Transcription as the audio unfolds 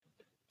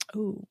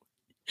Oh,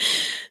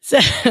 so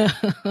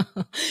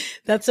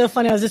that's so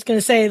funny. I was just going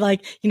to say,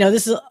 like,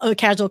 this is a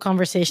casual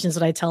conversations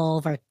that I tell all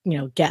of our,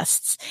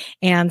 guests.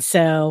 And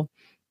so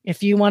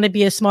if you want to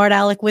be a smart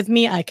aleck with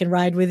me, I can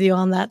ride with you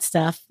on that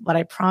stuff. What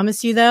I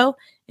promise you, though,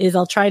 is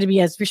I'll try to be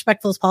as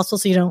respectful as possible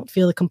so you don't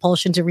feel the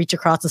compulsion to reach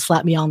across and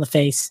slap me on the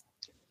face.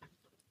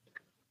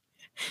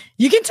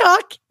 You can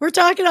talk. We're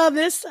talking on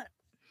this.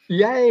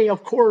 Yay,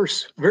 of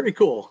course. Very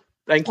cool.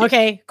 Thank you.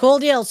 Okay, cool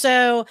deal.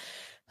 So,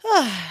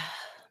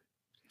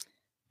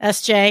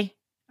 SJ,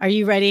 are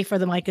you ready for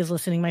the mic is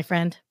listening, my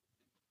friend?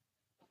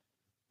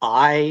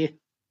 I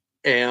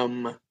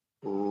am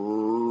ready.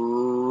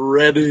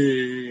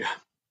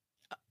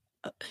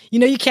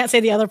 You can't say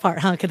the other part,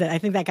 huh? Because I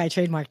think that guy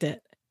trademarked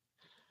it.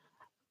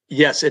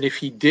 Yes, and if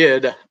he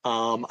did,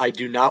 I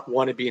do not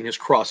want to be in his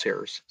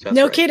crosshairs.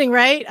 No right. Kidding,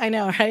 right? I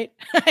know, right?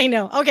 I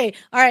know. Okay,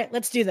 all right,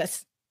 let's do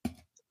this.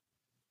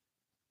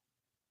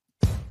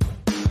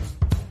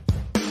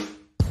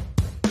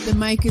 The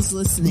mic is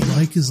listening. The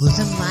mic is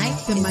listening.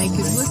 The mic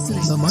is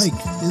listening. The mic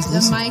is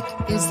listening. The mic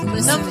is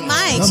listening. The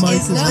mic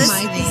is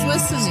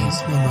listening.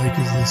 The mic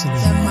is listening.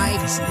 The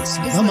mic is listening.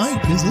 The mic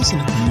is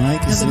listening. The mic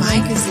is listening. The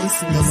mic is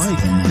listening. The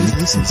mic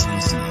is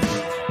listening.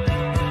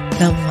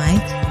 The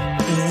mic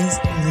is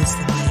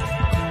listening.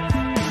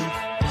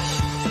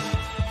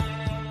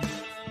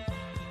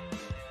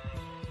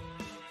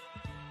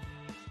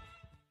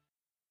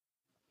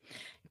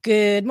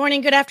 Good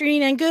morning, good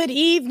afternoon, and good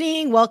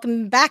evening.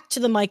 Welcome back to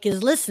The Mic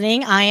is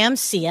Listening. I am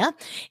Sia,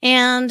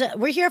 and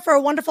we're here for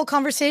a wonderful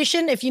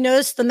conversation. If you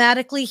notice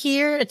thematically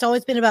here, it's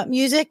always been about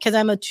music because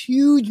I'm a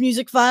huge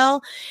music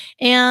file.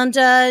 And,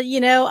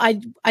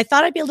 I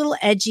thought I'd be a little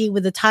edgy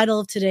with the title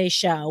of today's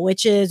show,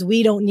 which is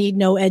We Don't Need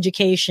No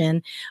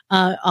Education.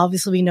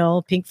 Obviously, we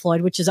know Pink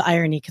Floyd, which is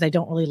irony because I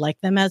don't really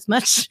like them as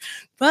much,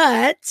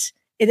 but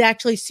it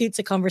actually suits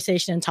a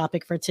conversation and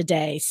topic for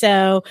today.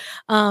 So,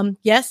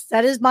 yes,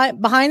 that is my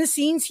behind the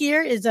scenes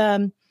here is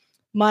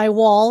my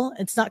wall.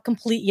 It's not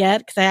complete yet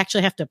because I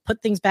actually have to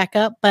put things back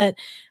up. But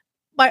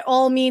by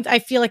all means, I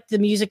feel like the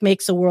music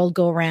makes the world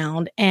go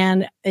round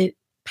and it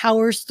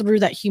powers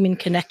through that human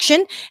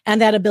connection and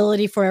that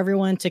ability for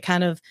everyone to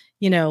kind of,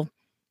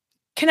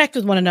 connect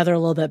with one another a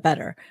little bit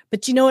better.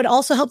 But it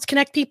also helps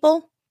connect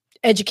people.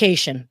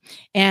 Education.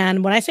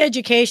 And when I say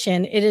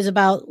education, it is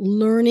about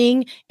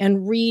learning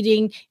and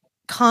reading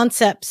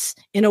concepts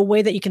in a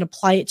way that you can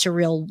apply it to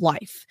real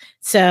life.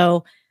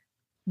 So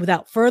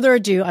without further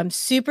ado, I'm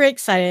super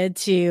excited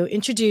to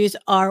introduce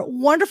our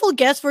wonderful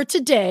guest for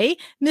today,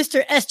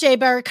 Mr. SJ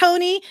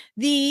Barakony,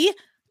 the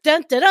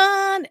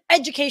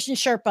Education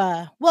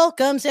Sherpa.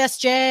 Welcome,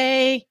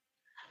 SJ.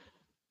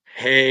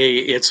 Hey,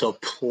 it's a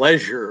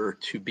pleasure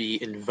to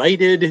be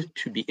invited,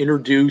 to be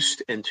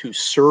introduced, and to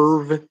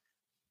serve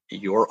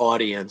your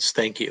audience.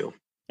 Thank you.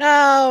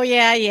 Oh,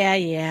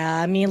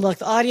 yeah. I mean, look,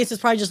 the audience is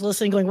probably just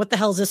listening, going, what the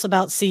hell is this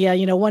about Sia?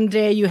 One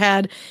day you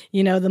had, the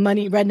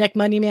redneck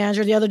money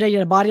manager. The other day you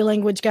had a body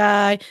language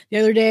guy. The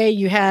other day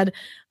you had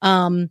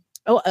a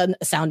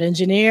sound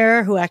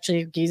engineer who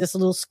actually gave us a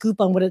little scoop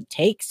on what it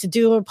takes to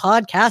do a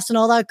podcast and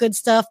all that good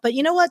stuff. But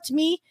you know what? To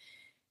me,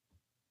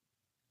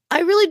 I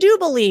really do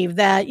believe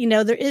that,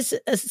 there is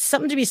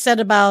something to be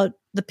said about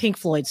the Pink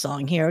Floyd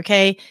song here,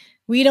 okay?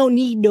 We don't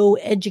need no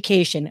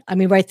education. I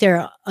mean, right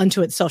there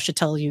unto itself should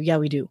tell you, yeah,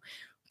 we do.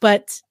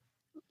 But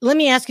let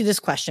me ask you this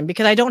question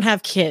because I don't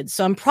have kids.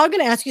 So I'm probably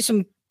going to ask you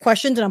some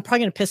questions and I'm probably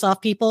going to piss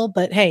off people.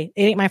 But hey,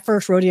 it ain't my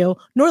first rodeo,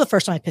 nor the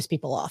first time I piss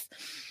people off.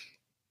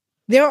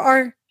 There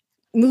are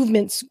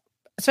movements,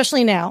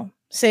 especially now,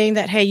 saying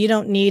that, hey, you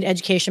don't need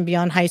education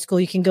beyond high school.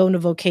 You can go into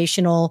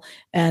vocational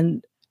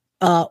and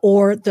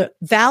or the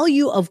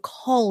value of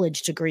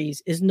college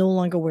degrees is no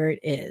longer where it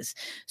is.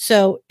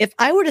 So if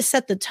I were to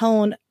set the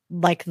tone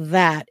like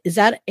that, is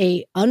that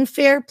a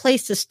unfair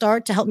place to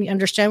start to help me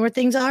understand where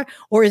things are?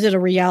 Or is it a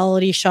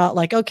reality shot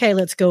like, okay,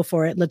 let's go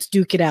for it. Let's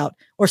duke it out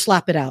or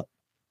slap it out?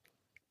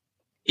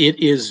 It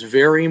is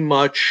very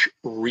much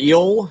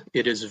real.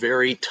 It is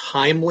very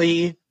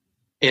timely,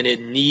 and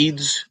it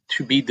needs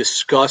to be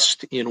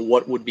discussed in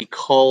what would be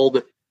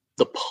called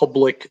the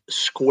public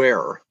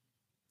square.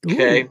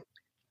 Okay. Ooh.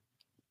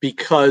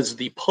 Because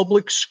the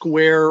public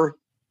square,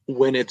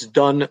 when it's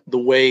done the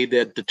way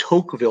that de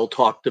Tocqueville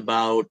talked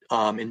about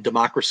in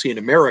Democracy in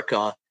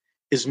America,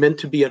 is meant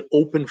to be an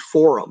open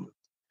forum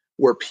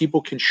where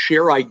people can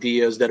share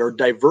ideas that are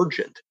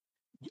divergent.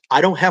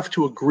 I don't have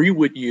to agree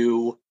with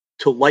you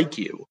to like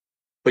you,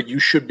 but you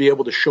should be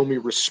able to show me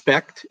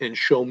respect and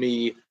show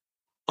me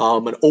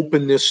an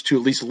openness to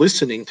at least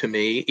listening to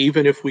me,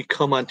 even if we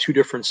come on two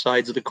different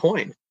sides of the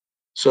coin.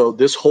 So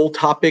this whole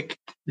topic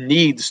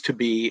needs to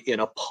be in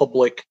a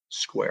public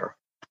square.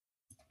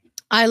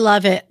 I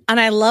love it. And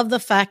I love the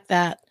fact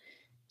that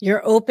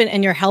you're open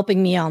and you're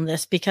helping me on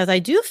this because I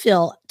do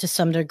feel to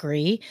some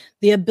degree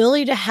the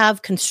ability to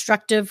have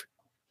constructive,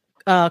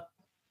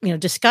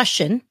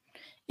 discussion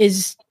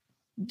is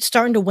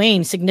starting to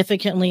wane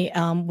significantly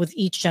with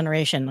each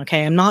generation.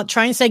 Okay. I'm not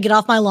trying to say get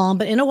off my lawn,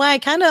 but in a way I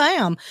kind of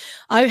am.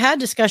 I've had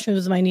discussions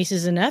with my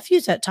nieces and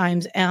nephews at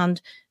times, and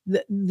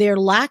their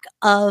lack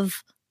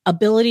of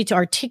ability to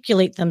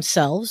articulate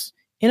themselves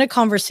in a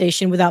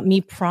conversation without me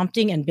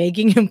prompting and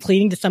begging and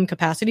pleading to some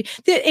capacity.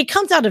 It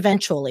comes out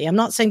eventually. I'm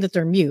not saying that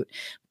they're mute,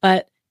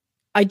 but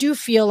I do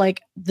feel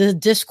like the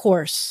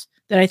discourse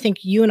that I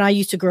think you and I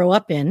used to grow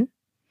up in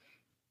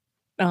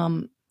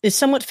is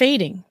somewhat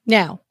fading.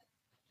 Now,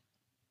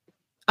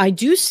 I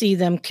do see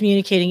them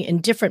communicating in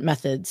different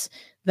methods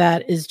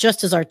that is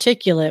just as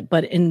articulate,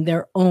 but in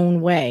their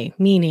own way,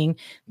 meaning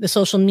the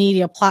social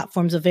media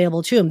platforms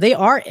available to them. They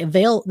are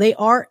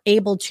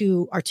able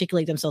to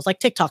articulate themselves, like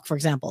TikTok, for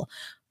example.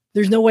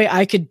 There's no way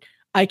I could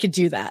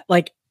do that.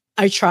 Like,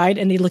 I tried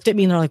and they looked at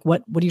me and they're like,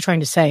 what are you trying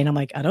to say? And I'm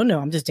like, I don't know.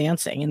 I'm just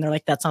dancing. And they're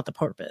like, that's not the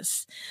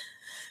purpose.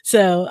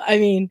 So, I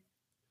mean,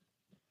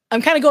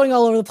 I'm kind of going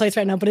all over the place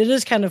right now, but it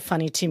is kind of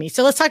funny to me.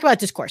 So let's talk about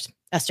discourse,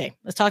 SJ.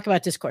 Let's talk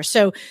about discourse.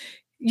 So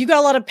you got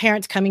a lot of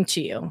parents coming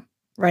to you,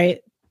 right?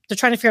 They're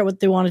trying to figure out what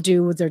they want to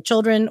do with their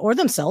children or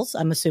themselves,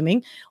 I'm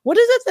assuming. What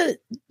is it that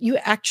you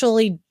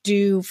actually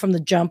do from the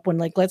jump when,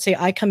 like, let's say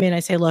I come in, I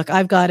say, look,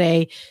 I've got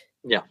a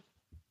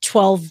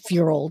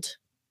 12-year-old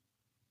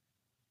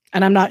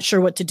and I'm not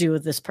sure what to do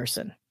with this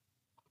person?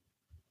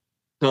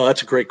 No,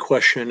 that's a great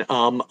question.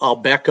 I'll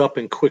back up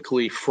and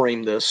quickly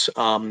frame this.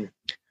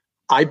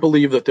 I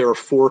believe that there are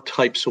 4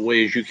 types of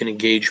ways you can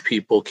engage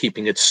people,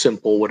 keeping it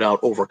simple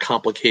without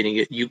overcomplicating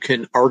it. You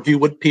can argue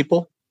with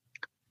people.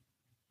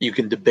 You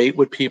can debate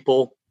with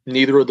people.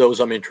 Neither of those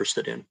I'm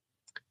interested in,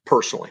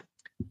 personally.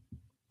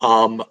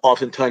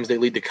 Oftentimes they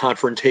lead to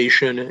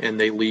confrontation and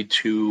they lead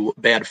to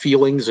bad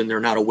feelings, and they're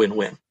not a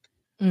win-win.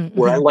 Mm-hmm.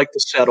 Where I like to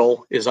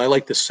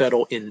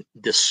settle in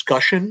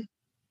discussion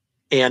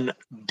and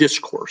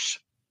discourse.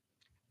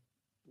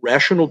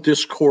 Rational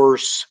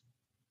discourse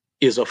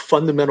is a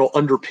fundamental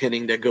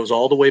underpinning that goes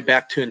all the way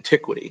back to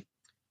antiquity.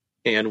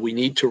 And we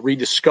need to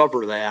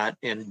rediscover that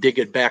and dig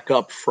it back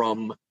up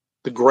from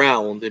the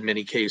ground in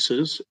many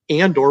cases,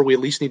 or we at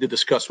least need to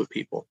discuss with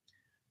people.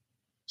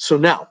 So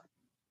now,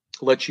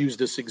 let's use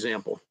this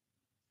example.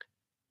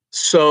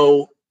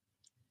 So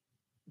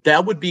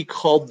that would be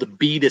called the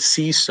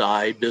B2C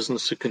side,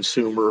 business to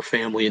consumer,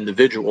 family,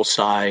 individual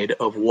side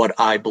of what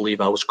I believe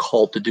I was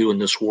called to do in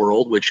this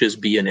world, which is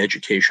be an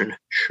education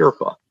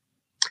Sherpa.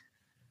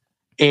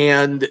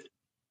 And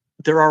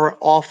there are an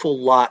awful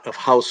lot of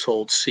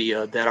households,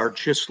 Sia, that are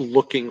just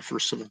looking for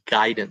some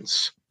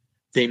guidance.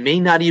 They may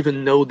not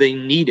even know they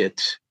need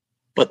it,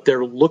 but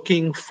they're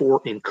looking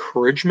for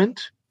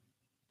encouragement.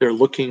 They're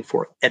looking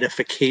for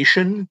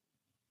edification.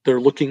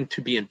 They're looking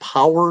to be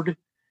empowered.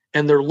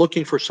 And they're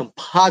looking for some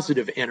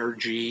positive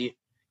energy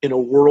in a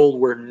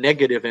world where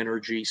negative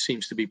energy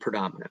seems to be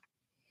predominant.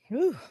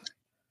 Ooh.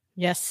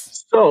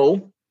 Yes.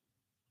 So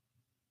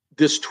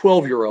this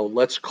 12-year-old,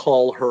 let's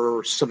call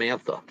her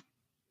Samantha.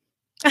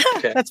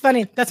 Okay. That's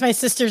funny. That's my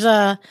sister's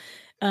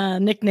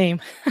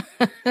nickname.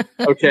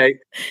 Okay.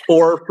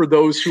 Or for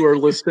those who are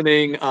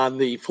listening on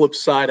the flip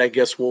side, I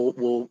guess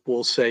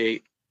we'll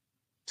say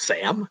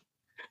Sam.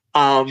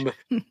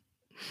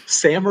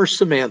 Sam or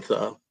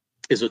Samantha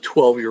is a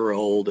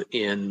 12-year-old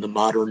in the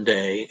modern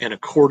day, and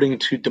according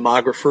to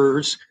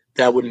demographers,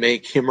 that would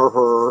make him or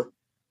her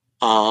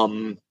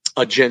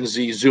a Gen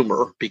Z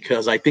Zoomer,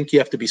 because I think you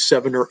have to be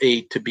 7 or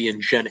 8 to be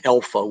in Gen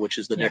Alpha, which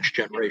is the next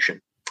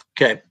generation.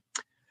 Okay.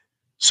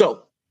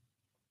 So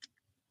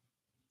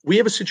we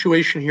have a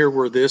situation here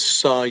where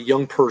this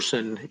young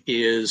person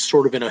is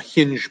sort of in a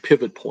hinge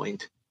pivot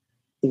point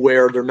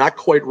where they're not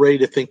quite ready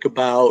to think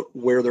about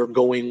where they're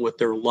going with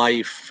their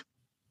life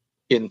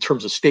in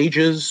terms of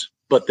stages,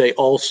 but they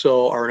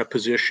also are in a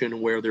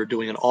position where they're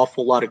doing an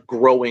awful lot of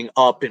growing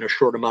up in a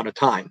short amount of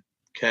time.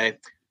 Okay.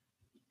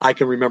 I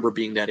can remember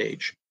being that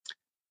age.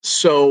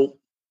 So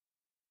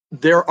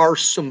there are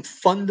some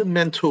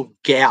fundamental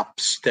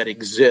gaps that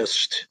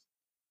exist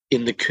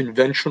in the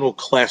conventional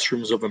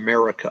classrooms of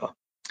America.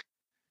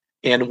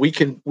 And we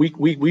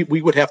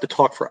would have to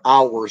talk for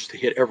hours to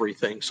hit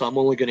everything. So I'm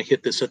only going to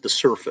hit this at the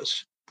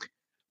surface.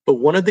 But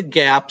one of the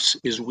gaps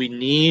is we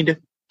need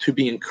to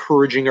be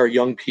encouraging our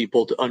young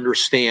people to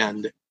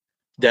understand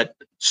that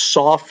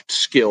soft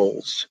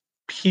skills,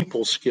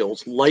 people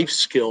skills, life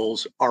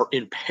skills are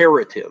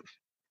imperative.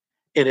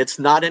 And it's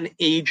not an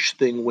age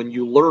thing when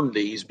you learn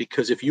these,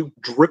 because if you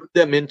drip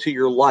them into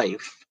your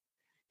life,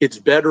 it's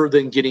better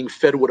than getting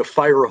fed with a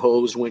fire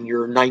hose when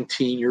you're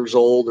 19 years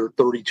old or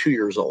 32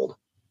 years old.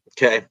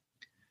 Okay.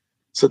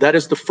 So that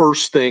is the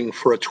first thing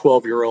for a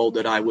 12-year-old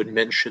that I would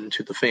mention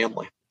to the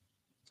family.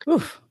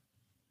 Oof.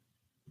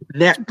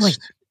 Next.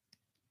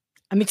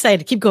 I'm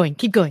excited. Keep going.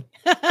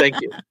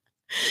 Thank you.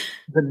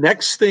 The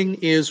next thing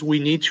is we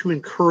need to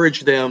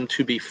encourage them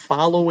to be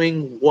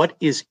following what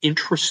is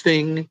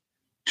interesting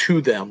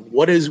to them.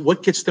 What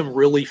gets them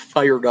really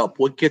fired up?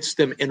 What gets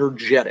them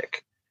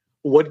energetic?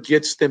 What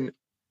gets them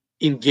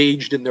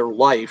engaged in their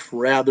life,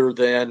 rather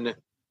than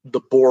the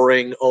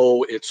boring,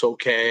 oh, it's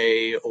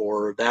okay,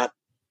 or that,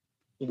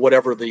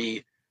 whatever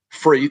the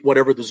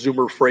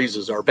Zoomer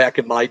phrases are. Back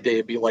in my day,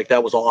 it'd be like,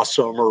 that was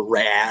awesome or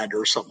rad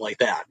or something like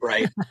that,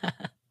 right?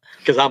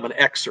 Because I'm an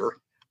Xer.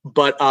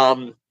 But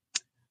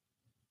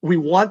we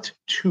want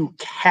to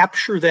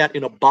capture that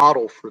in a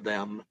bottle for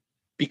them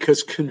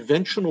because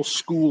conventional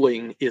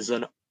schooling is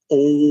an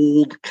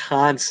old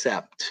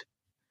concept.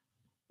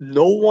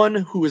 No one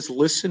who is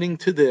listening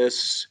to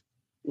this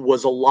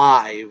was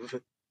alive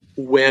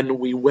when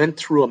we went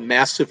through a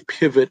massive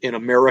pivot in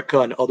America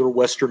and other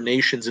Western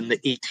nations in the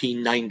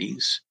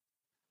 1890s.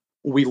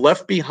 We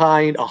left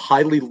behind a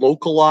highly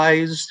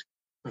localized,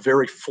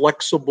 very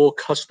flexible,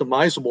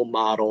 customizable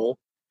model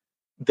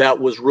that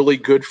was really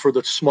good for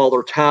the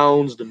smaller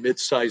towns, the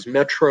mid-sized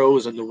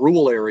metros, and the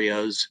rural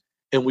areas.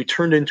 And we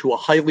turned into a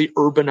highly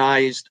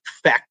urbanized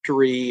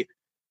factory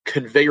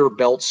conveyor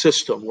belt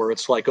system where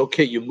it's like,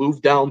 okay, you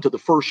move down to the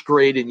first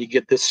grade and you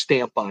get this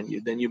stamp on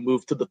you. Then you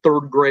move to the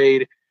third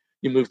grade,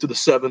 you move to the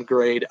seventh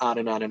grade, on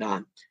and on and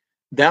on.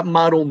 That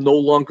model no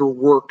longer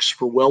works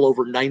for well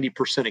over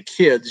 90% of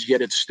kids,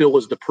 yet it still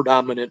is the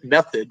predominant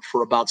method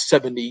for about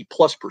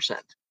 70+%.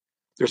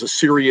 There's a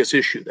serious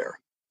issue there.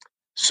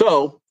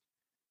 So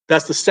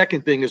that's the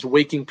second thing, is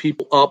waking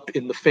people up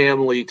in the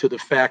family to the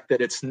fact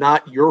that it's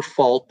not your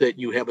fault that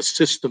you have a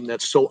system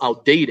that's so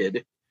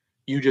outdated.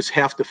 You just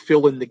have to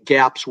fill in the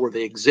gaps where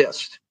they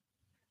exist.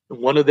 And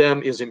one of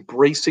them is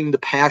embracing the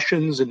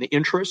passions and the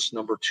interests.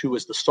 Number two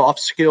is the soft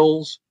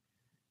skills.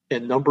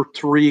 And number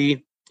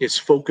three is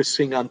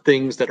focusing on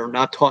things that are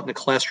not taught in the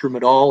classroom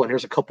at all. And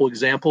here's a couple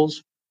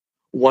examples.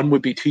 One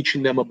would be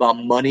teaching them about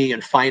money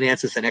and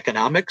finances and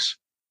economics.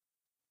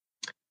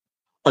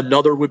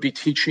 Another would be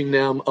teaching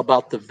them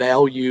about the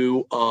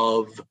value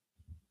of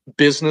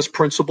business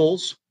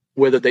principles,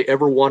 whether they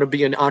ever want to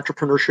be in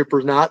entrepreneurship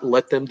or not,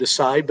 let them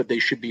decide, but they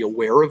should be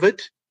aware of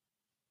it.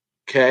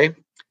 Okay.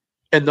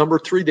 And number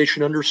three, they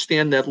should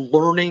understand that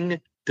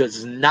learning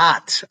does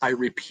not, I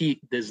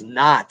repeat, does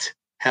not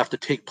have to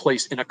take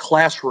place in a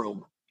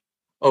classroom.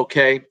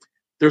 Okay.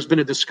 There's been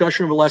a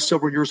discussion over the last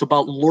several years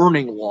about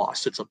learning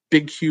loss. It's a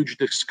big, huge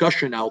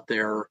discussion out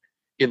there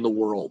in the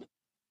world.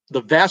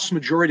 The vast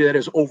majority of that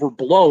is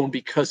overblown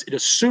because it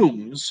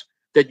assumes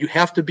that you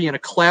have to be in a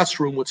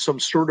classroom with some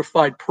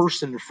certified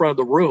person in front of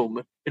the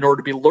room in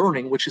order to be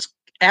learning, which is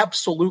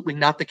absolutely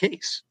not the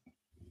case.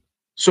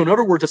 So in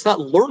other words, it's not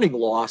learning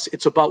loss.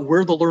 It's about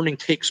where the learning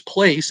takes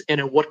place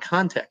and in what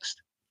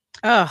context.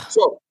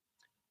 So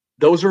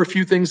those are a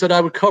few things that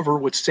I would cover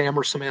with Sam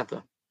or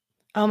Samantha.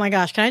 Oh my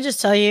gosh. Can I just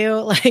tell you,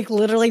 like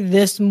literally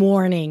this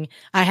morning,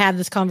 I had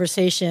this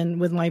conversation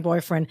with my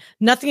boyfriend,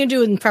 nothing to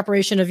do in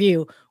preparation of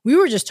you. We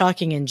were just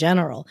talking in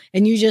general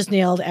and you just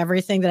nailed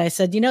everything that I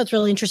said. You know, it's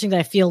really interesting that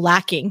I feel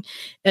lacking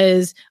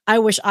is I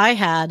wish I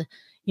had,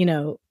 you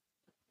know,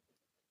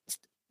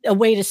 a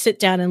way to sit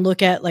down and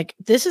look at like,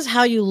 this is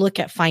how you look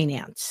at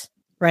finance.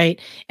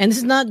 Right. And this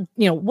is not,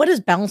 you know, what does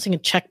balancing a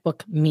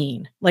checkbook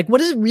mean? Like, what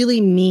does it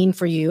really mean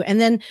for you? And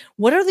then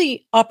what are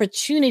the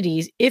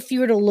opportunities if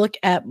you were to look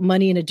at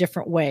money in a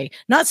different way,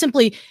 not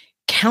simply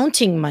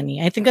counting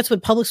money? I think that's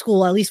what public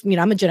school, at least, you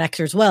know, I'm a Gen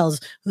Xer as well, is,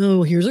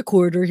 oh, here's a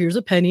quarter, here's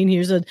a penny, and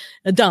here's a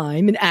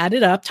dime, and add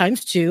it up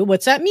times 2.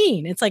 What's that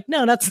mean? It's like,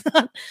 no, that's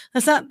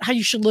not how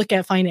you should look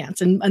at finance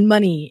and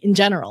money in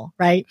general,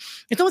 right?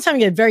 It's almost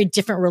having a very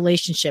different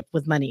relationship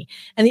with money.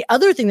 And the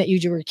other thing that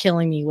you were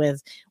killing me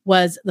with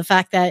was the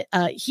fact that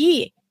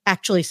he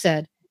actually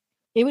said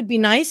it would be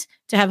nice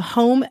to have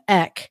home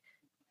ec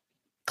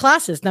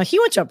classes. Now, he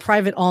went to a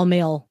private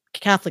all-male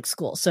Catholic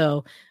school,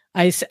 so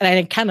I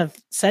kind of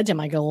said to him,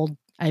 I go, well,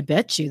 I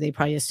bet you they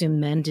probably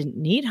assumed men didn't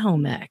need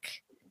home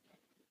ec,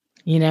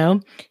 you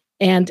know?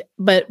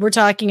 But we're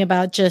talking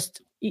about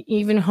just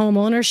even home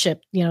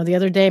ownership. You know, the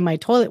other day my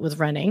toilet was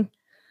running.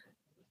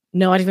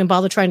 No, I didn't even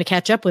bother trying to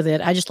catch up with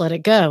it. I just let it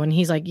go. And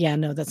he's like, yeah,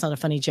 no, that's not a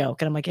funny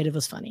joke. And I'm like, it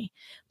was funny.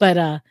 But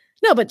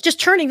no, but just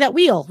turning that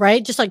wheel,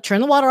 right? Just like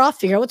turn the water off,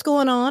 figure out what's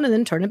going on, and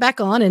then turn it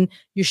back on, and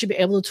you should be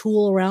able to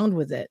tool around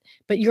with it.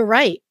 But you're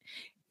right.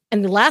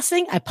 And the last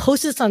thing, I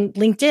posted this on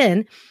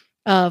LinkedIn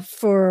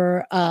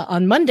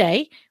on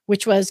Monday,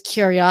 which was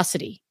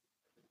curiosity.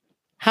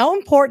 How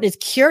important is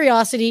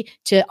curiosity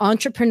to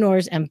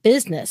entrepreneurs and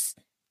business?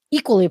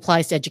 Equally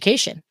applies to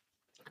education.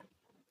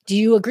 Do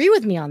you agree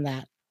with me on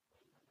that?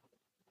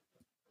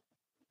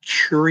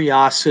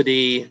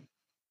 Curiosity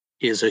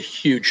is a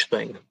huge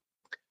thing.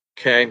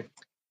 Okay.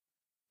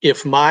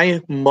 If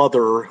my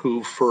mother,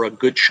 who for a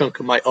good chunk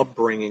of my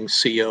upbringing,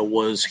 Sia,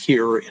 was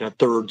here in a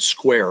third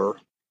square,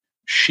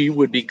 she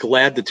would be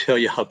glad to tell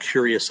you how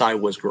curious I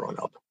was growing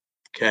up.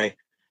 Okay.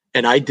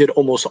 And I did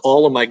almost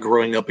all of my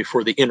growing up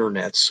before the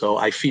internet. So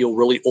I feel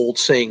really old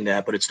saying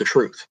that, but it's the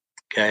truth.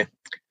 Okay.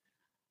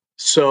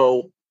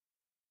 So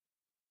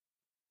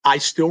I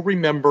still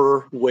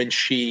remember when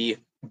she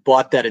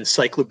bought that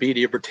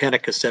Encyclopedia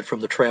Britannica set from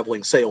the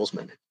Traveling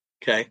Salesman.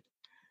 Okay.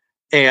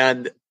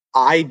 And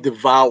I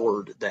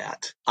devoured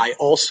that. I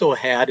also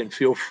had, and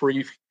feel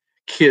free,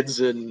 kids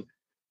and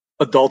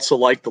adults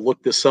alike, to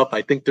look this up.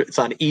 I think that it's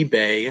on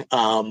eBay.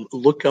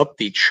 Look up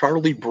the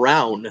Charlie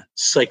Brown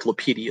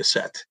Cyclopedia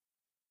set,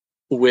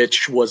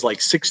 which was like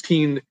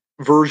 16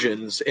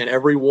 versions, and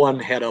everyone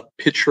had a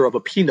picture of a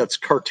Peanuts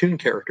cartoon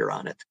character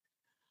on it.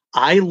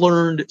 I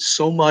learned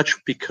so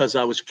much because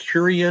I was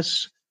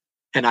curious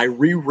And I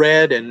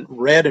reread and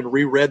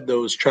reread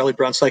those Charlie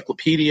Brown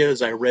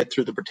encyclopedias. I read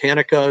through the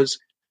Britannicas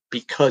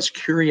because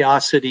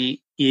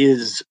curiosity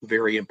is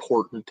very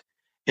important.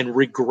 And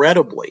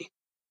regrettably,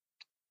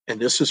 and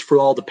this is for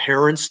all the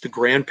parents, the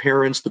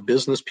grandparents, the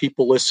business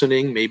people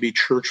listening, maybe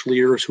church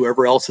leaders,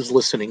 whoever else is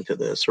listening to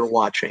this or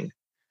watching,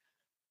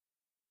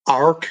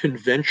 our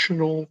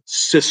conventional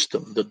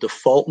system, the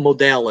default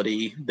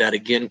modality that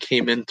again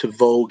came into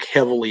vogue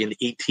heavily in the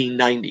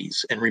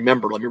 1890s. And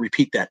remember, let me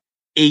repeat that,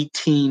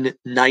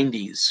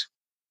 1890s.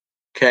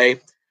 Okay.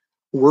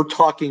 We're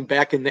talking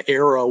back in the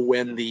era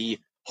when the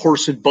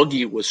horse and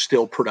buggy was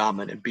still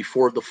predominant.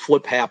 Before the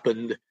flip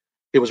happened,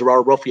 it was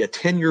around roughly a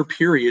 10-year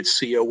period,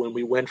 Sia, when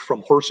we went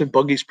from horse and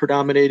buggies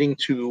predominating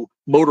to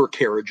motor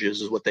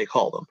carriages is what they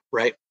call them,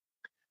 right?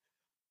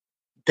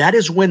 That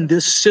is when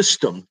this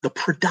system, the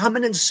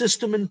predominant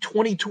system in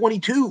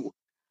 2022,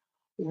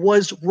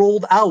 was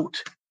rolled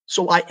out.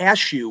 So I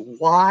ask you,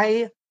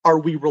 why are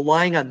we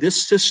relying on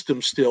this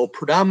system still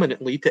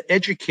predominantly to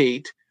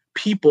educate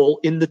people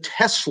in the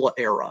Tesla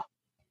era?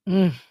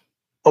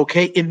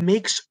 Okay, it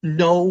makes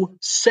no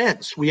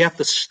sense. We have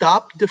to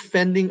stop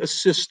defending a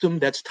system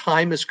that's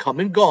time has come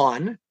and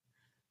gone.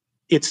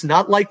 It's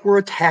not like we're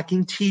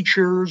attacking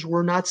teachers.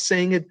 We're not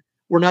saying it.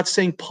 We're not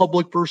saying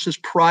public versus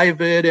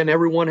private and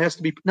everyone has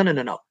to be.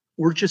 No.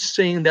 We're just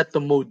saying that the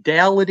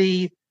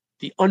modality,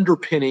 the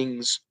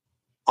underpinnings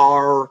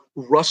are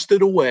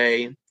rusted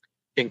away,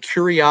 and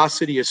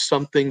curiosity is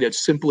something that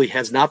simply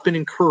has not been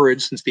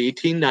encouraged since the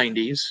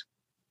 1890s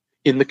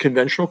in the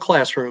conventional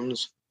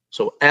classrooms.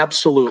 So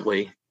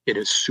absolutely, it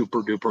is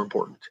super duper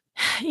important.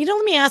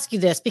 Let me ask you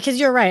this, because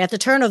you're right. At the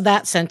turn of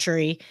that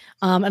century,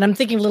 and I'm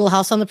thinking Little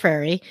House on the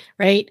Prairie,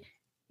 right?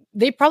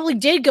 They probably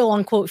did go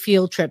on, quote,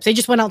 field trips. They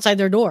just went outside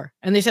their door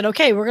and they said,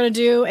 okay, we're going to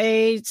do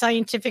a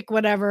scientific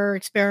whatever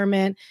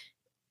experiment,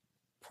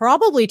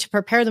 probably to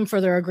prepare them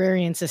for their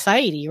agrarian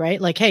society, right?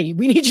 Like, hey,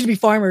 we need you to be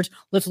farmers.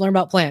 Let's learn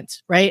about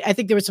plants, right? I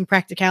think there was some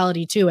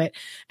practicality to it.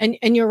 And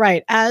you're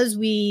right. As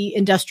we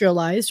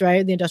industrialized,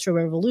 right, the Industrial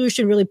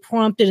Revolution really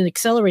prompted and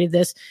accelerated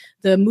this,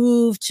 the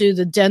move to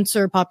the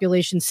denser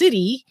population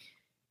city,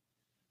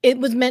 it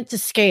was meant to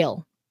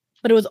scale.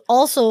 But it was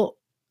also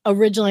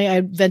originally,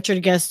 I venture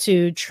to guess,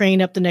 to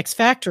train up the next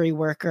factory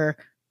worker.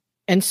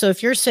 And so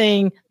if you're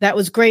saying that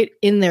was great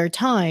in their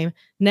time,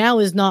 now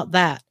is not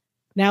that.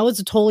 Now it's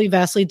a totally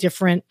vastly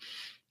different,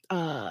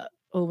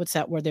 what's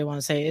that word they want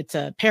to say? It's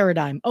a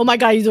paradigm. Oh my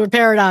God, use the word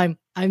paradigm.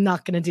 I'm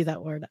not going to do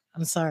that word.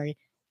 I'm sorry.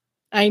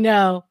 I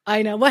know.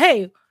 Well,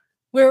 hey,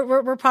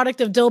 we're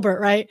product of Dilbert,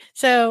 right?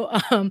 So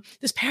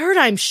this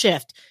paradigm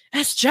shift,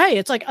 SJ,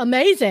 it's like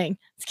amazing.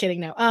 Just kidding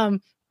now.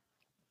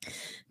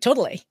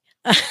 Totally.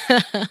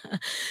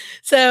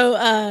 So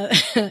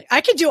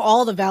I could do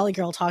all the Valley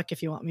Girl talk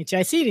if you want me to.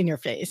 I see it in your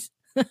face.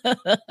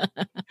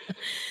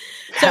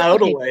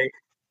 Totally.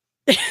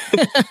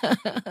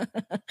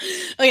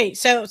 Okay,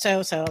 so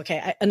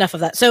okay, enough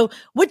of that. So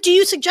what do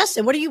you suggest?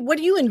 What are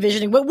you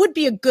envisioning? What would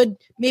be a good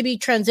maybe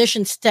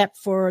transition step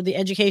for the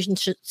education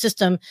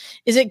system?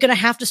 Is it going to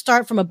have to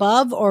start from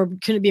above, or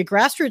can it be a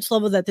grassroots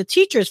level that the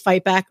teachers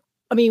fight back?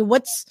 I mean,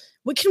 what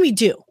can we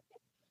do?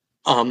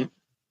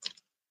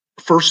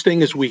 First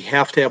thing is we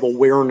have to have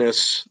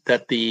awareness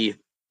that the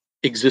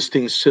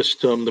existing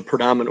system, the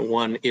predominant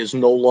one, is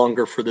no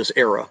longer for this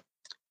era.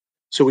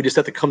 So we just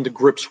have to come to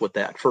grips with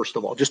that, first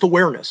of all, just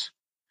awareness.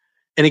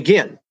 And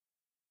again,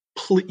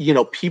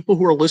 people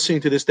who are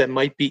listening to this that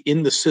might be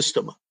in the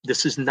system,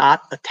 this is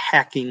not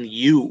attacking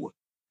you.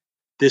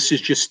 This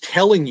is just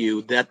telling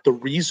you that the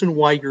reason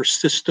why your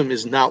system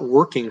is not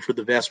working for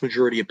the vast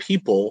majority of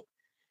people,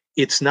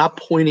 it's not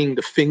pointing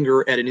the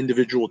finger at an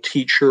individual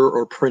teacher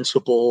or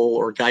principal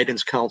or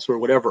guidance counselor or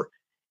whatever.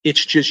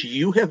 It's just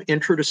you have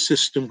entered a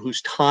system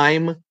whose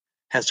time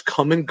has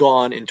come and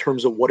gone in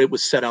terms of what it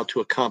was set out to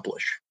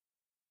accomplish.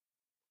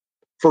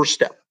 First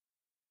step.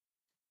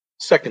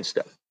 Second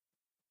step.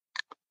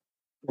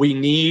 We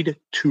need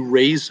to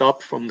raise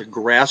up from the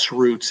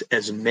grassroots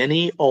as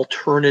many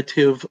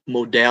alternative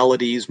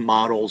modalities,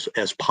 models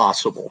as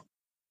possible,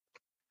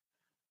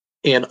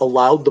 and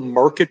allow the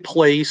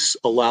marketplace,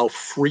 allow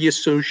free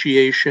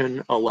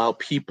association, allow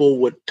people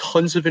with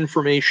tons of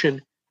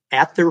information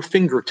at their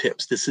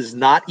fingertips. This is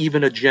not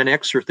even a Gen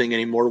Xer thing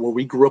anymore where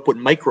we grew up with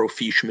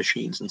microfiche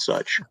machines and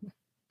such.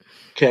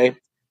 Okay.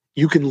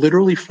 You can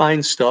literally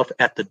find stuff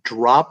at the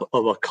drop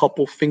of a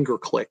couple finger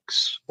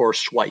clicks or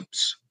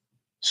swipes.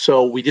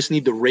 So we just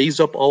need to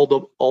raise up all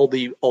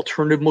the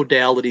alternative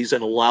modalities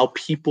and allow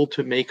people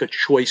to make a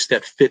choice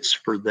that fits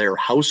for their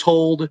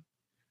household,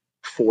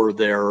 for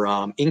their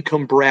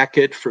income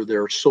bracket, for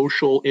their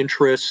social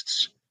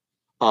interests,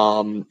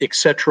 et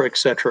cetera, et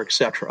cetera, et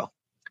cetera.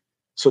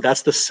 So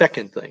that's the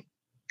second thing.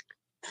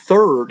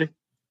 Third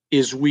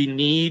is we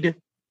need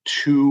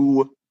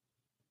to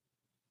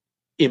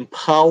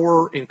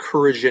empower,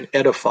 encourage, and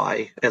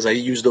edify, as I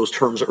used those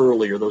terms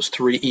earlier, those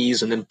 3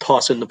 E's, and then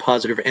toss in the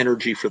positive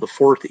energy for the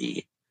 4th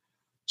E.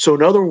 So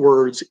in other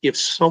words, if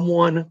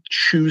someone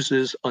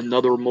chooses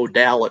another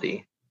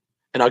modality,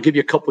 And I'll give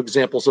you a couple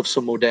examples of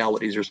some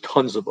modalities. There's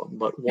tons of them,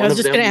 but I one was of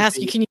just them going to would ask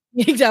you, be, can you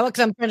exactly,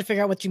 because I'm trying to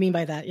figure out what you mean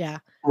by that. Yeah.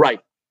 right.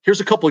 Here's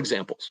a couple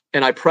examples.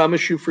 And I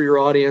promise you, for your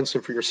audience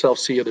and for yourself,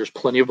 Sia, there's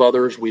plenty of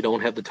others. We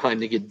don't have the time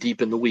to get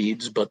deep in the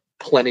weeds, but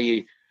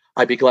plenty.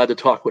 I'd be glad to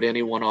talk with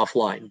anyone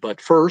offline. But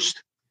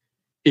first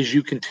is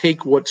you can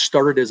take what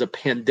started as a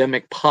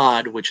pandemic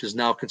pod, which is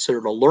now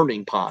considered a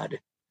learning pod,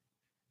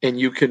 and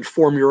you can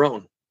form your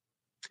own.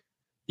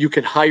 You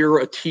can hire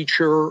a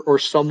teacher or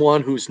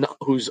someone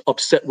who's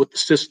upset with the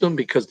system,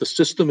 because the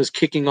system is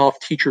kicking off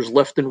teachers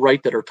left and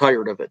right that are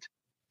tired of it.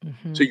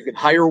 Mm-hmm. So you can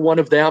hire one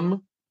of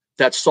them.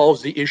 That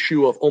solves the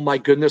issue of, oh my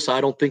goodness,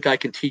 I don't think I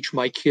can teach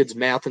my kids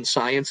math and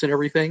science and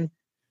everything.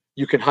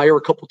 You can hire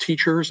a couple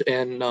teachers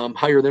and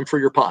hire them for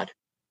your pod.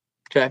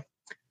 Okay.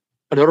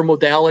 Another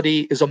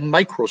modality is a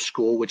micro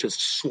school, which is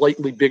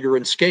slightly bigger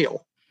in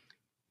scale.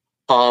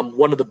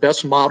 One of the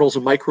best models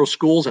of micro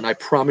schools, and I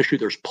promise you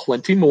there's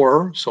plenty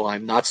more, so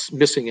I'm not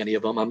missing any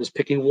of them, I'm just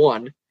picking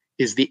one,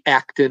 is the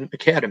Acton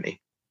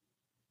Academy.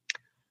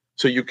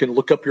 So you can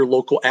look up your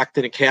local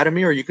Acton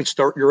Academy, or you can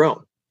start your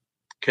own.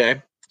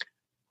 Okay.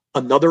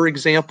 Another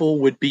example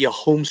would be a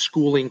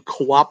homeschooling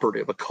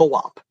cooperative, a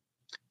co-op.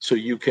 So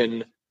you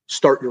can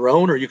start your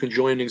own, or you can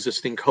join an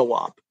existing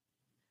co-op.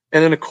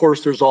 And then, of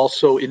course, there's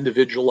also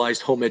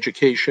individualized home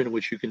education,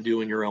 which you can do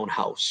in your own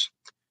house.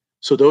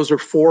 So those are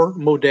 4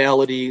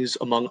 modalities,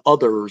 among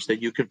others,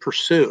 that you can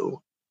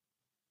pursue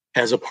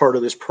as a part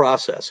of this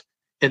process.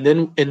 And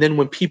then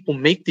when people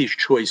make these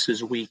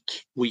choices, we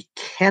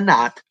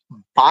cannot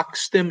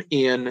box them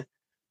in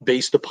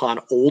based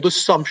upon old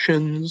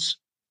assumptions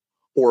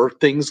or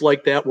things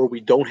like that where we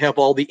don't have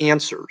all the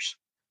answers.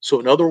 So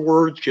in other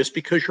words, just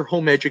because you're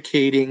home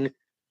educating,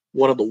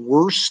 one of the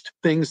worst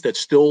things that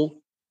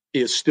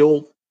is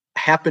still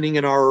happening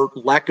in our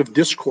lack of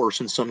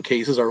discourse in some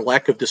cases, our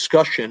lack of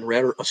discussion,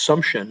 rather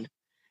assumption,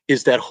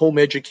 is that home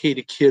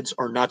educated kids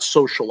are not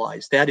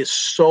socialized. That is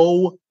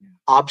so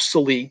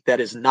obsolete. That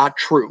is not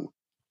true.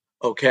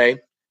 Okay.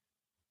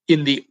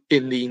 In the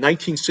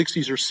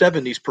 1960s or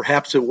 70s,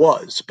 perhaps it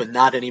was, but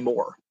not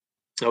anymore.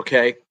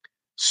 Okay.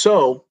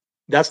 So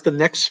that's the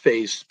next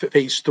phase.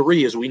 Phase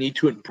 3 is we need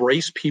to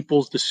embrace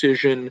people's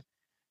decision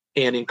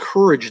and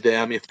encourage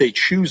them if they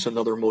choose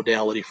another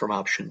modality from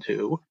option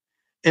 2.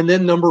 And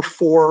then number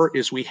 4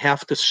 is we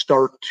have to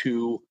start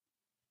to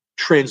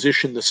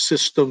transition the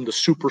system, the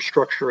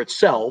superstructure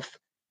itself.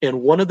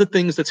 And one of the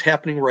things that's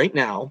happening right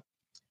now,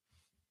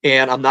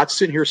 and I'm not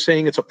sitting here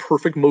saying it's a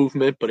perfect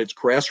movement, but it's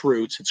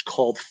grassroots. It's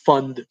called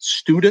Fund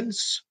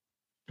Students,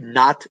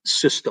 Not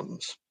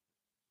Systems.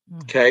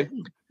 Okay.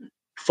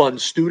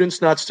 Fund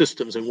students, not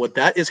systems. And what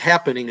that is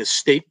happening is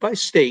state by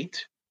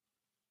state,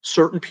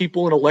 certain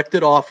people in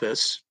elected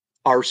office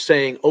are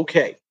saying,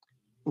 okay,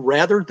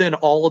 rather than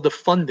all of the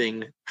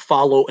funding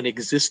follow an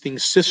existing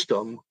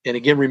system, and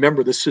again,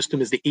 remember, this system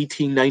is the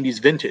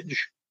 1890s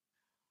vintage,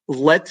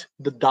 let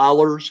the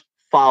dollars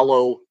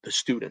follow the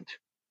student.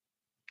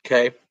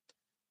 Okay.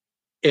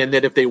 And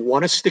that if they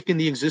want to stick in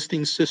the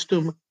existing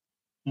system,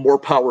 more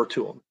power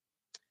to them.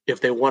 If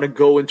they want to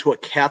go into a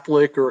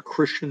Catholic or a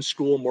Christian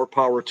school, more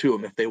power to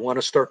them. If they want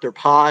to start their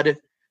pod,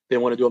 they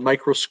want to do a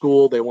micro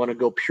school, they want to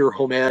go pure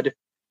home ed,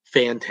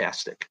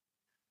 fantastic.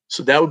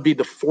 So that would be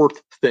the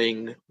 4th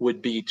thing,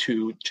 would be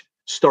to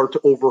start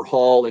to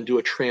overhaul and do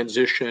a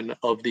transition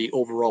of the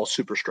overall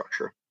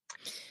superstructure.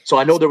 So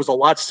I know there was a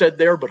lot said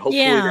there, but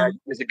hopefully that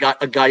is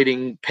a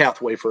guiding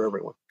pathway for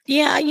everyone.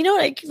 Yeah. You know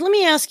what? Let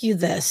me ask you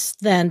this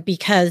then,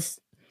 because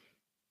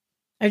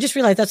I just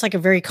realized that's like a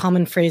very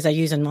common phrase I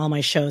use in all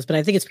my shows, but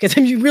I think it's because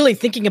I'm really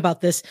thinking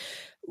about this.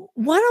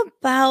 What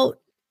about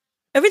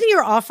everything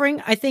you're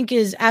offering? I think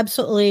is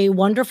absolutely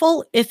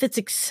wonderful if it's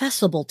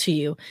accessible to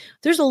you.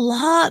 There's a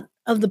lot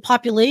of the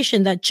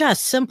population that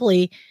just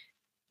simply,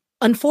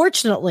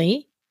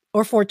 unfortunately,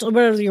 or fortunately,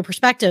 whatever your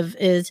perspective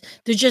is,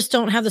 they just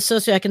don't have the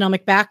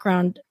socioeconomic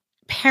background,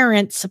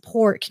 parent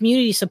support,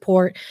 community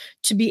support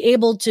to be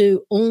able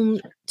to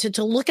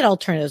to look at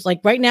alternatives. Like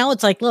right now,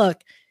 it's like,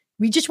 look,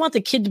 we just want the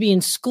kid to be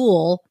in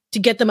school to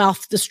get them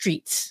off the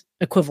streets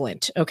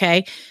equivalent.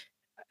 Okay.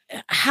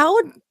 How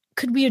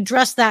could we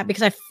address that?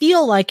 Because I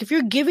feel like if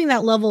you're giving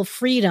that level of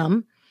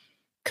freedom,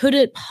 could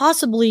it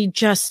possibly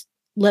just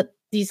let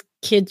these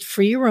kids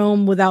free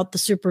roam without the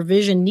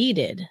supervision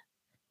needed?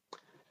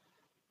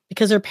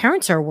 Because their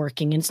parents are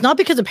working, and it's not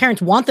because the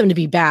parents want them to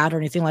be bad or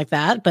anything like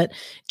that, but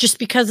just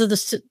because of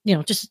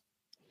the, just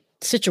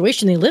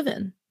situation they live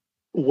in.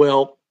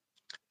 Well,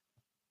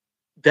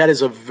 that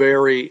is a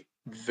very,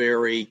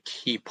 very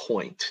key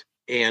point.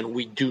 And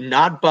we do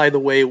not, by the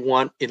way,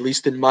 want, at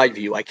least in my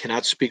view, I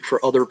cannot speak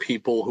for other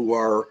people who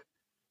are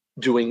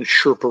doing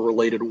Sherpa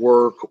related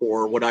work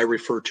or what I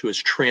refer to as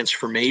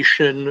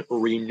transformation,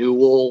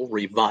 renewal,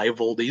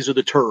 revival. These are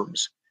the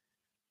terms.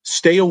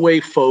 Stay away,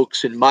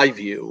 folks, in my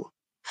view,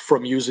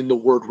 from using the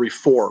word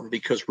reform,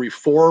 because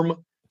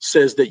reform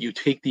says that you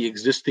take the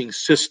existing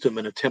system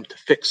and attempt to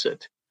fix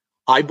it.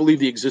 I believe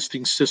the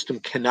existing system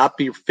cannot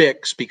be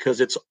fixed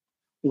because it's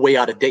way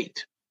out of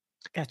date.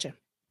 Gotcha.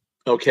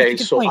 Okay,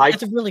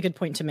 that's a really good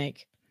point to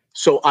make.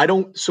 So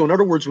in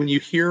other words, when you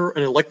hear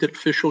an elected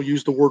official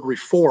use the word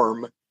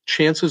reform,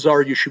 chances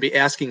are you should be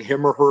asking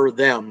him or her,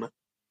 them,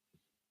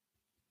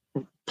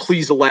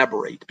 please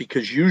elaborate,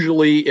 because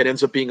usually it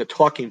ends up being a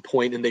talking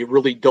point and they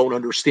really don't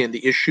understand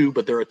the issue,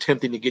 but they're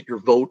attempting to get your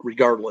vote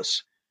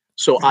regardless.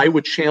 So I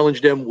would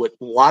challenge them with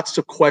lots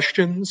of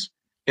questions.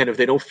 And if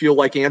they don't feel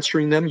like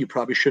answering them, you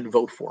probably shouldn't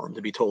vote for them,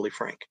 to be totally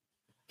frank.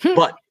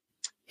 But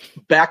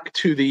back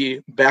to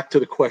the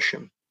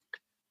question.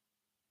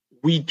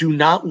 We do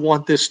not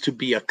want this to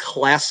be a not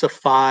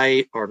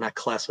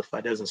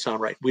classified, doesn't sound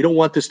right. We don't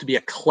want this to be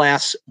a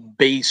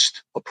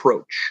class-based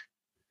approach.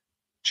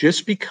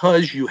 Just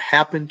because you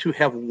happen to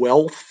have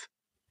wealth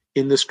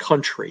in this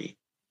country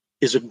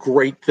is a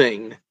great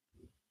thing,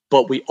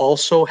 but we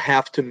also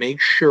have to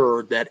make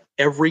sure that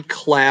every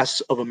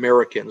class of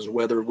Americans,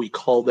 whether we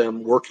call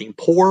them working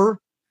poor,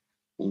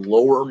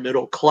 lower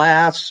middle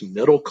class,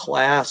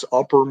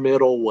 upper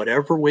middle,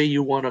 whatever way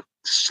you want to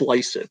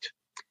slice it,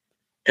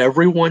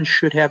 everyone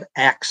should have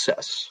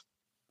access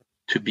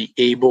to be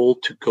able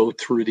to go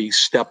through these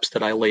steps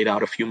that I laid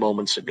out a few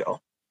moments ago.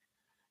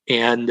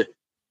 And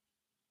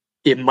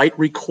it might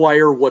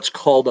require what's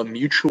called a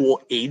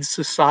mutual aid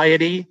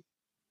society,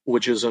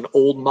 which is an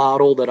old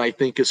model that I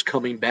think is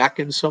coming back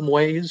in some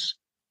ways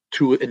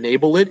to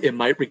enable it. It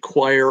might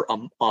require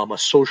a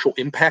social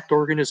impact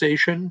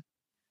organization.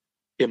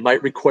 It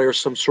might require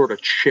some sort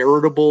of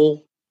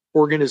charitable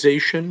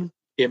organization.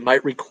 It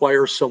might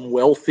require some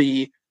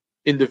wealthy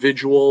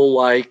individual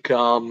like,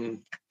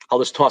 I'll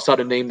just toss out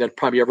a name that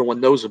probably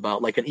everyone knows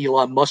about, like an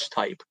Elon Musk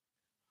type.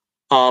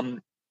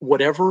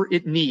 Whatever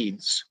it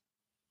needs.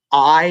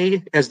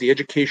 I, as the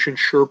Education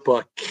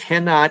Sherpa,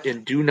 cannot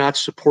and do not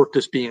support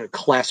this being a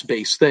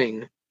class-based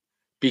thing,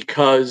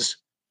 because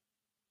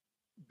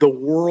the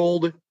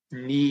world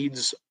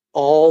needs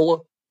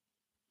all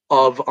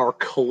of our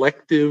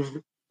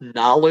collective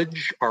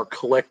knowledge, our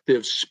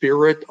collective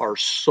spirit, our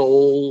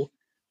soul,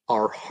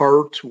 our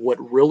heart,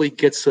 what really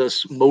gets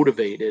us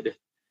motivated.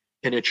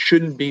 And it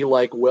shouldn't be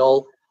like,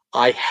 well,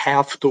 I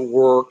have to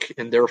work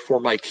and therefore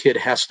my grandkid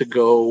has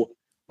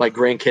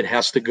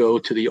to go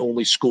to the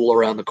only school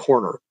around the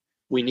corner.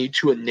 We need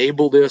to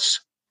enable this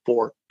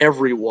for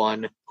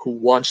everyone who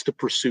wants to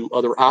pursue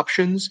other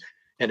options.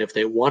 And if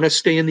they want to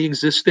stay in the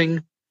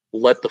existing,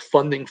 let the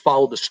funding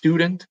follow the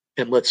student,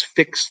 and let's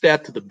fix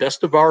that to the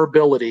best of our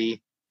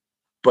ability.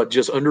 But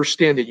just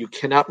understand that you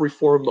cannot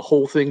reform the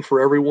whole thing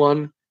for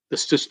everyone. The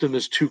system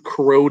is too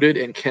corroded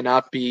and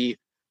cannot be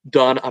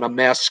done on a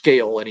mass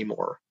scale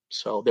anymore.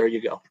 So there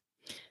you go.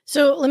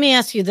 So let me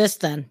ask you this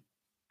then.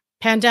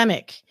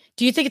 Pandemic.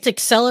 Do you think it's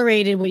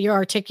accelerated what you're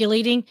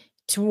articulating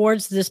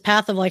towards this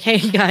path of like, hey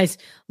guys,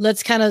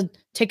 let's kind of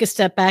take a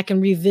step back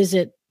and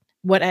revisit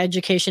what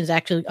education is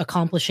actually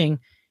accomplishing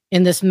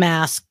in this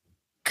mass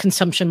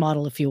consumption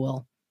model, if you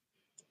will?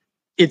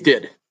 It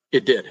did.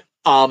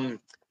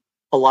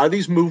 A lot of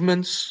these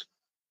movements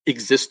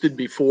existed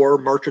before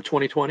March of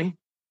 2020.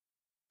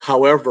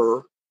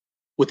 However,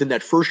 within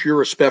that first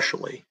year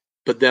especially,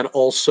 but then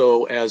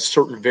also as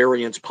certain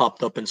variants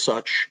popped up and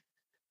such,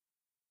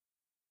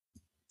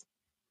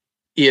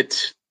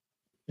 it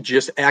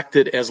just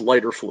acted as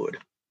lighter fluid.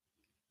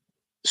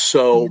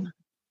 So,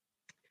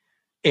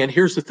 and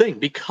here's the thing,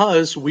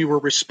 because we were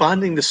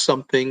responding to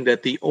something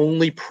that the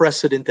only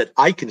precedent that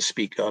I can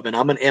speak of, and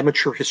I'm an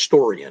amateur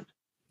historian,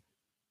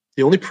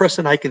 the only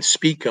precedent I can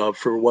speak of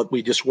for what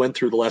we just went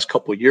through the last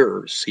couple of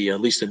years,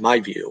 at least in my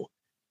view,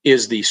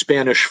 is the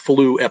Spanish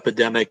flu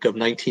epidemic of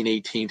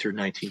 1918 through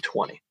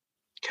 1920.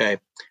 Okay.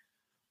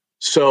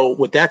 So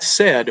with that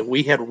said,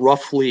 we had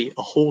roughly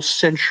a whole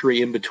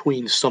century in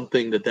between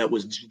something that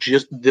was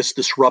just this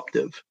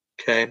disruptive.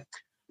 Okay.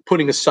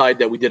 Putting aside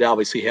that we did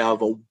obviously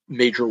have a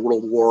major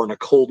world war and a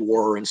Cold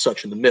War and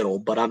such in the middle,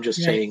 but I'm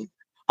just saying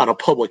on a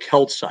public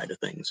health side of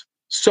things.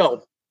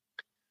 So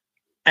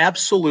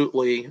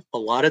absolutely, a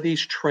lot of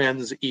these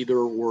trends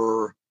either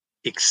were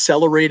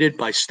accelerated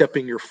by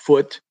stepping your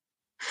foot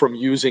from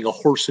using a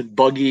horse and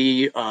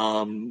buggy,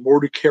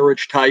 motor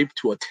carriage type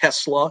to a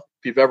Tesla.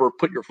 If you've ever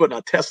put your foot in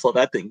a Tesla,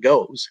 that thing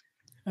goes.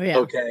 Oh, yeah.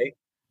 Okay.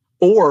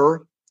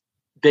 Or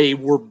they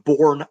were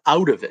born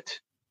out of it.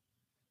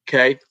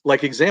 Okay.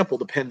 Like example,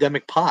 the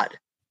pandemic pod.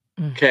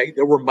 Okay.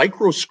 There were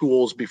micro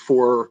schools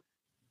before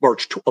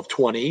March of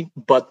 20,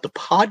 but the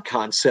pod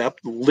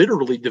concept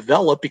literally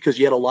developed because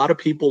you had a lot of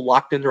people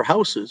locked in their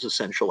houses,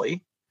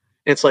 essentially.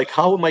 And it's like,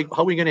 how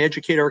are we going to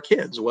educate our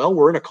kids? Well,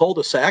 we're in a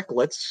cul-de-sac.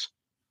 Let's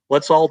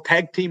all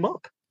tag team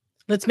up.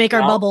 Let's make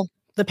our bubble,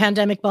 the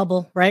pandemic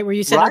bubble, right? Where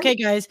you said, okay,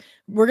 guys,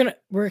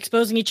 we're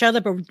exposing each other,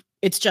 but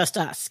it's just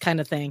us kind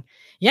of thing.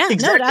 Yeah,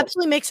 exactly. No, it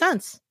absolutely makes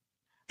sense.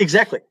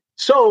 Exactly.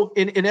 So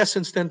in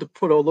essence, then, to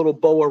put a little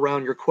bow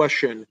around your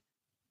question,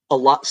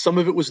 some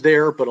of it was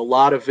there, but a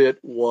lot of it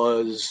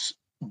was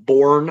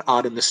born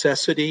out of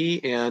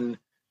necessity, and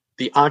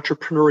the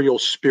entrepreneurial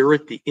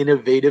spirit, the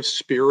innovative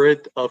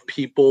spirit of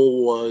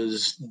people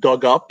was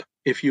dug up,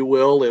 if you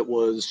will. It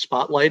was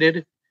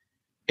spotlighted.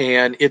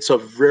 And it's a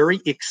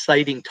very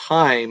exciting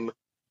time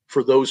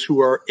for those who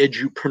are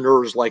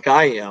edupreneurs like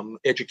I am,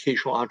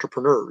 educational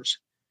entrepreneurs,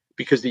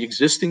 because the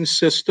existing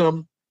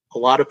system, a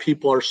lot of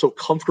people are so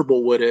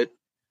comfortable with it,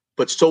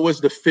 but so is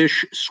the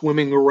fish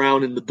swimming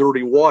around in the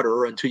dirty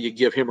water until you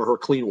give him or her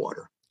clean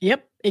water.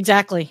 Yep,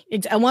 exactly.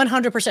 It's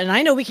 100%. And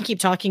I know we can keep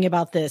talking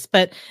about this,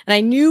 and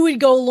I knew we'd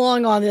go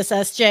long on this,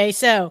 SJ.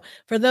 So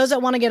for those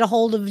that want to get a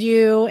hold of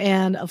you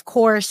and of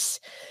course,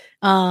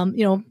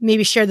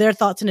 maybe share their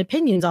thoughts and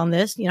opinions on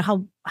this,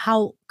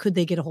 how could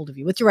they get a hold of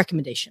you? What's your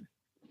recommendation?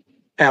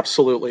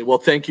 Absolutely. Well,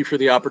 thank you for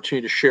the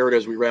opportunity to share it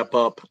as we wrap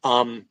up.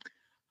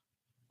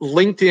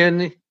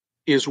 LinkedIn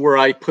is where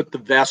I put the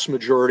vast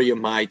majority of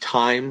my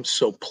time.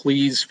 So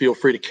please feel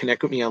free to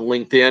connect with me on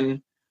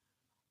LinkedIn.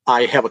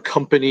 I have a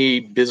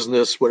company,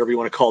 business, whatever you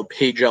want to call it,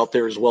 page out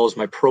there, as well as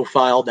my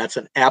profile. That's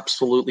an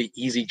absolutely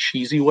easy,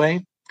 cheesy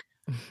way.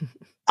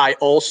 I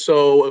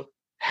also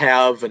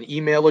have an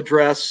email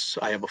address.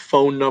 I have a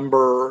phone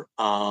number.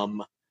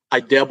 I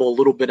dabble a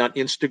little bit on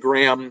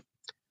Instagram.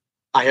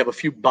 I have a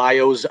few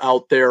bios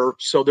out there.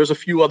 So there's a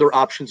few other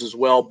options as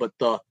well, but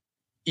the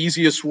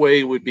easiest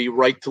way would be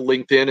right to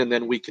LinkedIn, and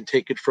then we can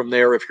take it from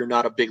there if you're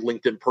not a big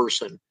LinkedIn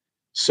person.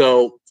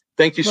 So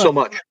thank you so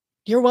much.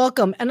 You're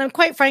welcome. And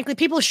quite frankly,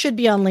 people should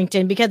be on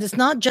LinkedIn because it's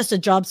not just a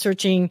job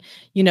searching,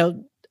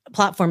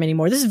 platform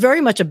anymore. This is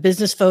very much a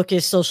business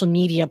focused social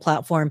media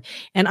platform.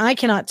 And I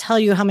cannot tell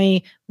you how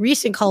many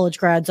recent college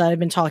grads I've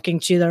been talking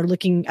to that are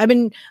looking, I've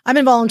been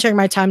volunteering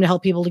my time to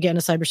help people to get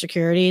into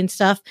cybersecurity and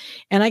stuff.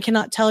 And I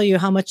cannot tell you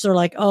how much they're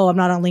like, oh, I'm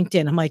not on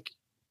LinkedIn. I'm like,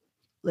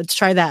 let's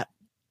try that.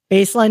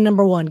 Baseline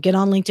number one, get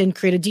on LinkedIn,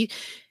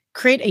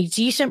 create a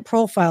decent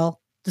profile.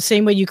 The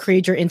same way you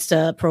create your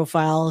Insta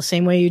profile, the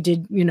same way you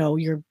did,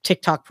 your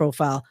TikTok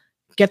profile.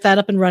 Get that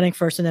up and running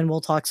first, and then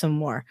we'll talk some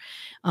more.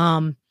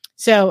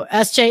 So,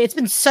 SJ, it's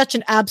been such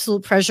an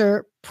absolute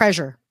pleasure.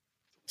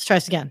 Let's try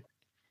this again.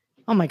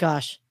 Oh my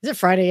gosh. Is it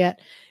Friday yet?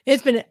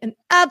 It's been an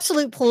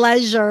absolute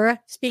pleasure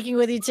speaking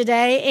with you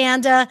today.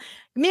 And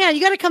man,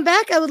 you got to come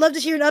back. I would love to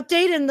hear an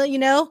update. And,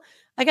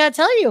 I got to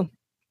tell you,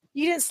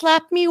 you didn't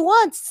slap me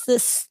once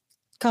this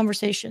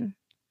conversation.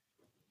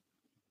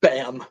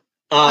 Bam.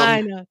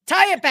 I know.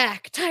 Tie it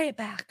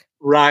back.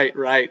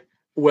 Right.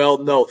 Well,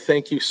 no,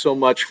 thank you so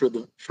much for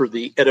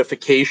the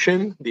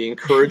edification, the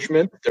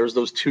encouragement. There's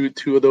those two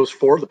of those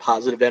four, the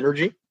positive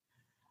energy.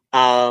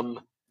 I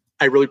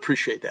really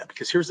appreciate that,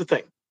 because here's the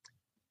thing.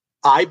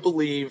 I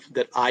believe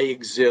that I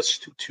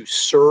exist to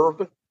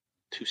serve,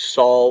 to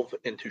solve,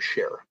 and to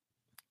share.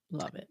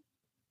 Love it.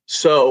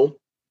 So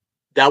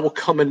that will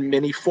come in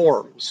many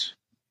forms,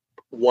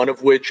 one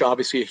of which,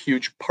 obviously, a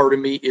huge part of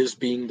me is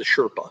being the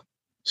Sherpa.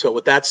 So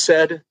with that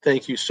said,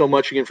 thank you so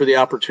much again for the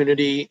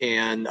opportunity,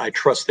 and I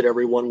trust that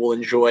everyone will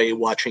enjoy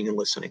watching and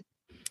listening.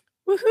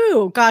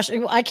 Woohoo! Gosh,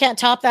 I can't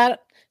top that.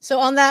 So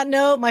on that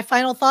note, my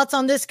final thoughts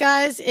on this,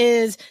 guys,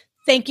 is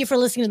thank you for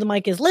listening to The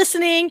Mic is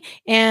Listening,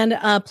 and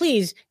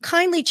please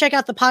kindly check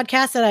out the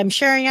podcast that I'm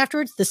sharing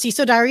afterwards, the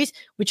CISO Diaries,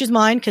 which is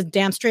mine, because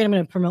damn straight I'm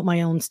going to promote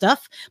my own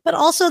stuff, but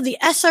also the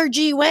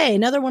SRG Way,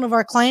 another one of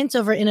our clients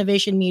over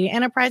Innovation Media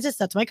Enterprises.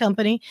 That's my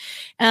company,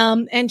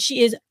 and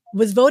she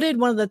was voted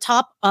one of the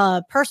top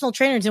personal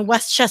trainers in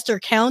Westchester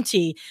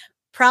County.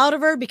 Proud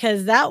of her,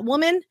 because that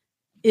woman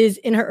is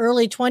in her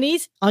early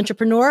 20s,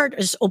 entrepreneur,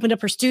 just opened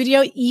up her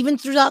studio, even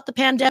throughout the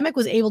pandemic,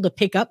 was able to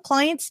pick up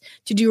clients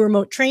to do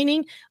remote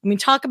training. I mean,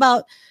 talk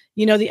about,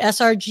 the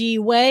SRG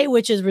Way,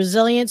 which is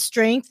resilience,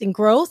 strength, and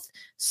growth.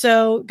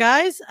 So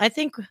guys, I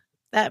think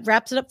that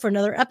wraps it up for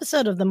another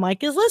episode of The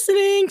Mic is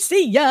Listening.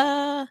 See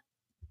ya.